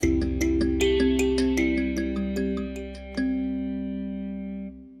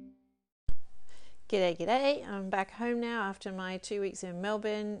G'day, g'day. I'm back home now after my 2 weeks in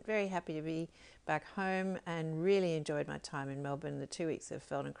Melbourne. Very happy to be back home and really enjoyed my time in Melbourne. The 2 weeks of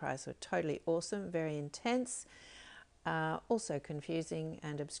Feldenkrais were totally awesome, very intense, also confusing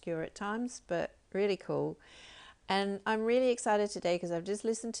and obscure at times, but really cool. And I'm really excited today because I've just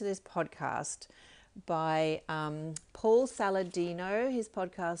listened to this podcast by Paul Saladino. His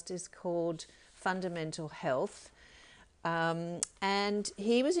podcast is called Fundamental Health. And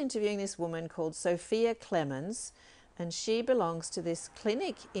he was interviewing this woman called Sophia Clemens, and she belongs to this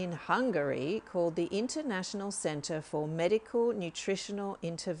clinic in Hungary called the International Center for Medical Nutritional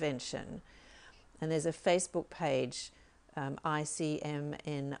Intervention. And there's a Facebook page,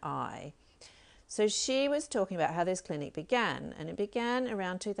 ICMNI. So she was talking about how this clinic began, and it began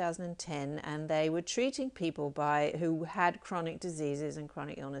around 2010, and they were treating people who had chronic diseases and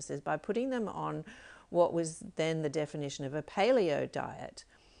chronic illnesses by putting them on what was then the definition of a paleo diet.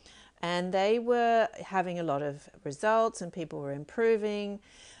 And they were having a lot of results and people were improving.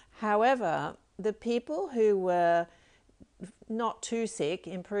 However, the people who were not too sick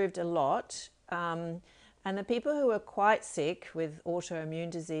improved a lot. And the people who were quite sick with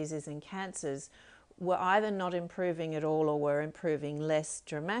autoimmune diseases and cancers were either not improving at all or were improving less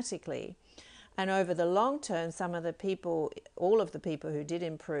dramatically. And over the long term, all of the people who did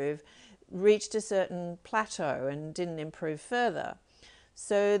improve reached a certain plateau and didn't improve further.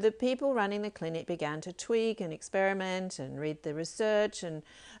 So the people running the clinic began to tweak and experiment and read the research, and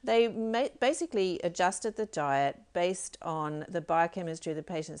they basically adjusted the diet based on the biochemistry of the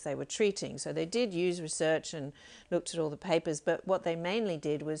patients they were treating. So they did use research and looked at all the papers, but what they mainly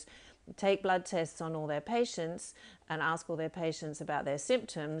did was take blood tests on all their patients and ask all their patients about their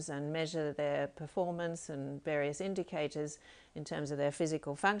symptoms and measure their performance and various indicators in terms of their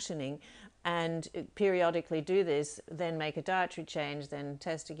physical functioning, and periodically do this, then make a dietary change, then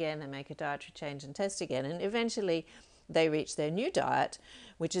test again, then make a dietary change and test again. And eventually they reach their new diet,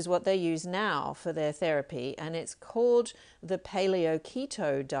 which is what they use now for their therapy. And it's called the paleo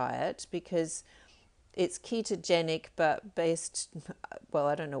keto diet because it's ketogenic, but based, well,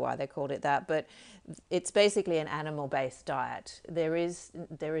 I don't know why they called it that, but it's basically an animal-based diet. There is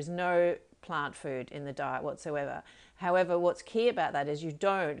no plant food in the diet whatsoever. However, what's key about that is you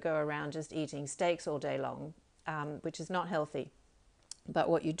don't go around just eating steaks all day long, which is not healthy. But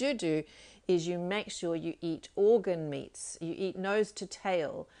what you do is you make sure you eat organ meats. You eat nose to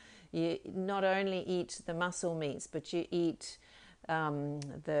tail. You not only eat the muscle meats, but you eat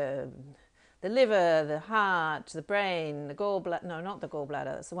the liver, the heart, the brain, the gallbladder. No, not the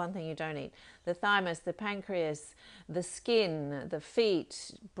gallbladder. That's the one thing you don't eat. The thymus, the pancreas, the skin, the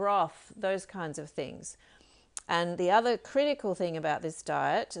feet, broth, those kinds of things. And the other critical thing about this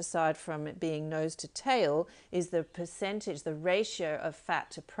diet, aside from it being nose to tail, is the percentage, the ratio of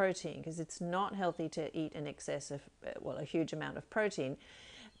fat to protein, because it's not healthy to eat an excess of, a huge amount of protein.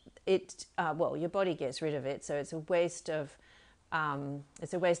 Your body gets rid of it, so it's a waste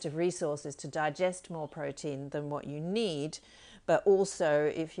of resources to digest more protein than what you need. But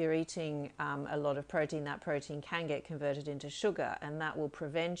also, if you're eating a lot of protein, that protein can get converted into sugar, and that will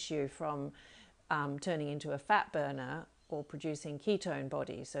prevent you from turning into a fat burner or producing ketone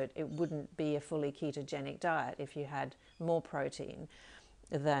bodies. So it wouldn't be a fully ketogenic diet if you had more protein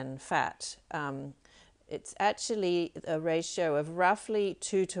than fat. It's actually a ratio of roughly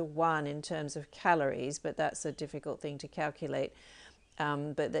 2-to-1 in terms of calories, but that's a difficult thing to calculate.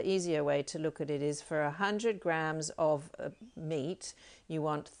 But the easier way to look at it is for 100 grams of meat, you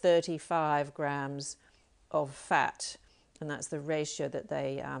want 35 grams of fat, and that's the ratio that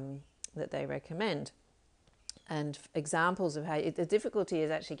they recommend. And examples of how the difficulty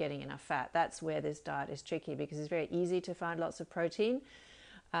is actually getting enough fat. That's where this diet is tricky, because it's very easy to find lots of protein.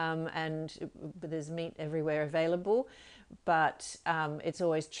 And there's meat everywhere available, but it's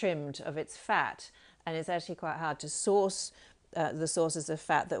always trimmed of its fat, and it's actually quite hard to source the sources of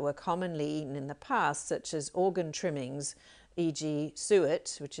fat that were commonly eaten in the past, such as organ trimmings, e.g.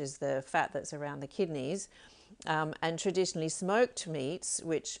 suet, which is the fat that's around the kidneys, and traditionally smoked meats,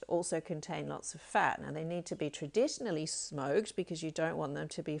 which also contain lots of fat. Now, they need to be traditionally smoked because you don't want them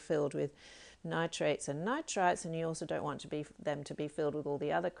to be filled with nitrates and nitrites, and you also don't want them to be filled with all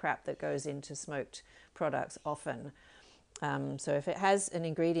the other crap that goes into smoked products often. So if it has an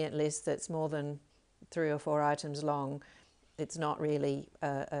ingredient list that's more than 3 or 4 items long, it's not really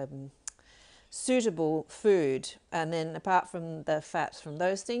suitable food. And then apart from the fats from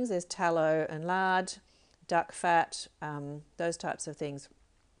those things, there's tallow and lard, duck fat, those types of things.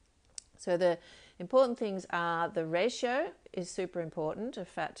 So the important things are the ratio is super important of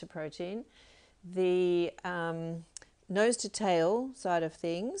fat to protein. The nose to tail side of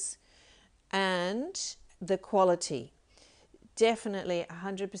things and the quality. Definitely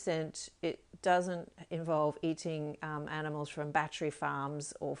 100%, it doesn't involve eating animals from battery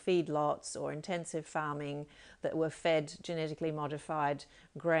farms or feedlots or intensive farming that were fed genetically modified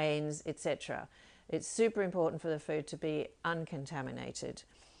grains, etc. It's super important for the food to be uncontaminated.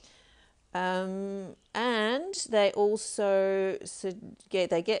 And they also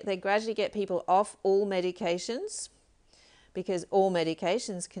they gradually get people off all medications, because all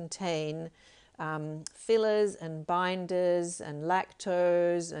medications contain fillers and binders and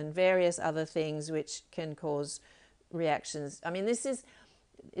lactose and various other things which can cause reactions. I mean, this is,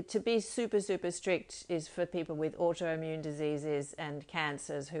 to be super, super strict is for people with autoimmune diseases and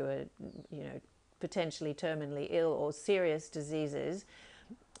cancers who are, potentially terminally ill or serious diseases.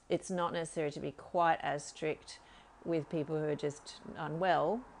 It's not necessary to be quite as strict with people who are just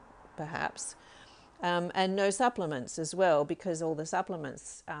unwell, perhaps. And no supplements as well, because all the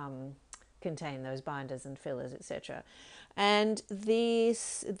supplements contain those binders and fillers, etc. And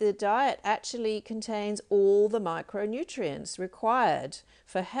the diet actually contains all the micronutrients required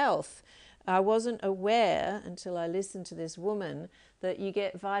for health. I wasn't aware until I listened to this woman that you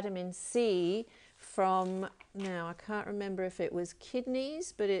get vitamin C from, now I can't remember if it was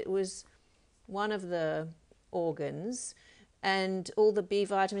kidneys, but it was one of the organs, and all the B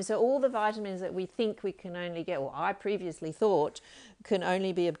vitamins. So all the vitamins that we think we can only get, or I previously thought can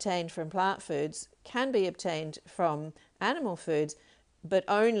only be obtained from plant foods, can be obtained from animal foods, but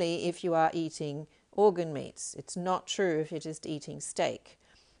only if you are eating organ meats. It's not true if you're just eating steak.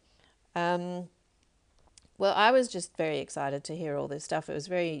 Well, I was just very excited to hear all this stuff. It was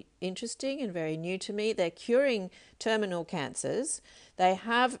very interesting and very new to me. They're curing terminal cancers. They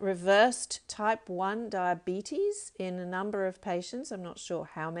have reversed type 1 diabetes in a number of patients. I'm not sure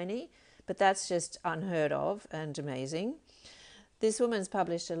how many, but that's just unheard of and amazing. This woman's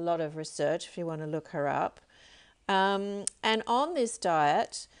published a lot of research if you want to look her up. And on this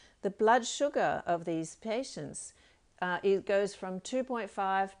diet, the blood sugar of these patients it goes from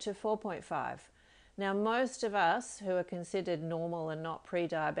 2.5 to 4.5. Now, most of us who are considered normal and not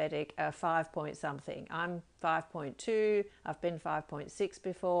pre-diabetic are 5 point something. I'm 5.2. I've been 5.6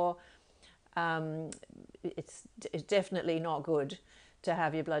 before. It's definitely not good to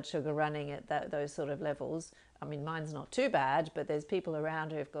have your blood sugar running at those sort of levels. I mean, mine's not too bad, but there's people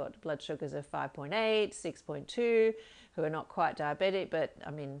around who've got blood sugars of 5.8, 6.2, who are not quite diabetic, but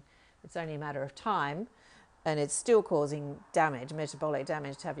I mean, it's only a matter of time. And it's still causing damage, metabolic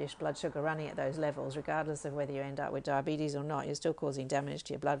damage, to have your blood sugar running at those levels, regardless of whether you end up with diabetes or not. You're still causing damage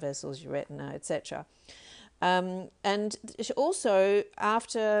to your blood vessels, your retina, etc. And also,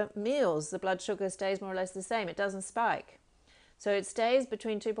 after meals, the blood sugar stays more or less the same. It doesn't spike. So it stays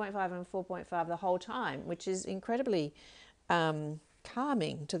between 2.5 and 4.5 the whole time, which is incredibly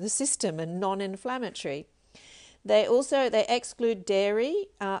calming to the system and non-inflammatory. They exclude dairy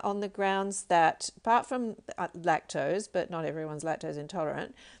on the grounds that, apart from lactose, but not everyone's lactose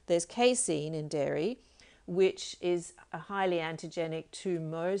intolerant, there's casein in dairy, which is highly antigenic to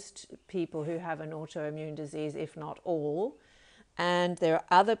most people who have an autoimmune disease, if not all. And there are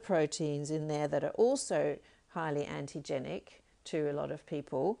other proteins in there that are also highly antigenic to a lot of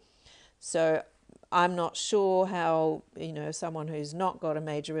people. So I'm not sure how, someone who's not got a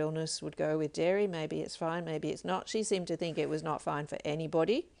major illness would go with dairy. Maybe it's fine, maybe it's not. She seemed to think it was not fine for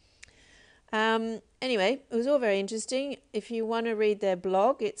anybody. Anyway, it was all very interesting. If you want to read their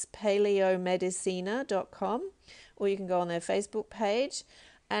blog, it's paleomedicina.com, or you can go on their Facebook page.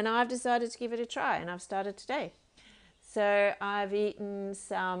 And I've decided to give it a try, and I've started today. So I've eaten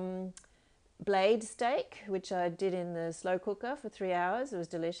some blade steak, which I did in the slow cooker for 3 hours. It was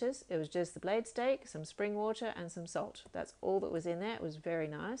delicious. It was just the blade steak, some spring water and some salt. That's all that was in there. It was very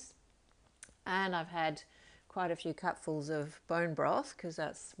nice. And I've had quite a few cupfuls of bone broth, because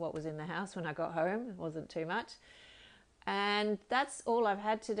that's what was in the house when I got home. It wasn't too much. And that's all I've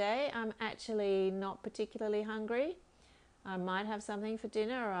had today. I'm actually not particularly hungry. I might have something for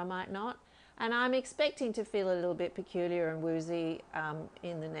dinner, or I might not. And I'm expecting to feel a little bit peculiar and woozy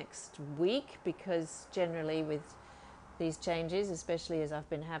in the next week, because generally with these changes, especially as I've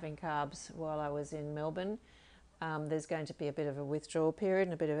been having carbs while I was in Melbourne, there's going to be a bit of a withdrawal period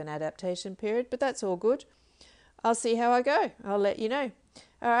and a bit of an adaptation period, but that's all good. I'll see how I go. I'll let you know.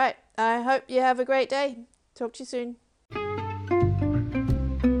 All right. I hope you have a great day. Talk to you soon.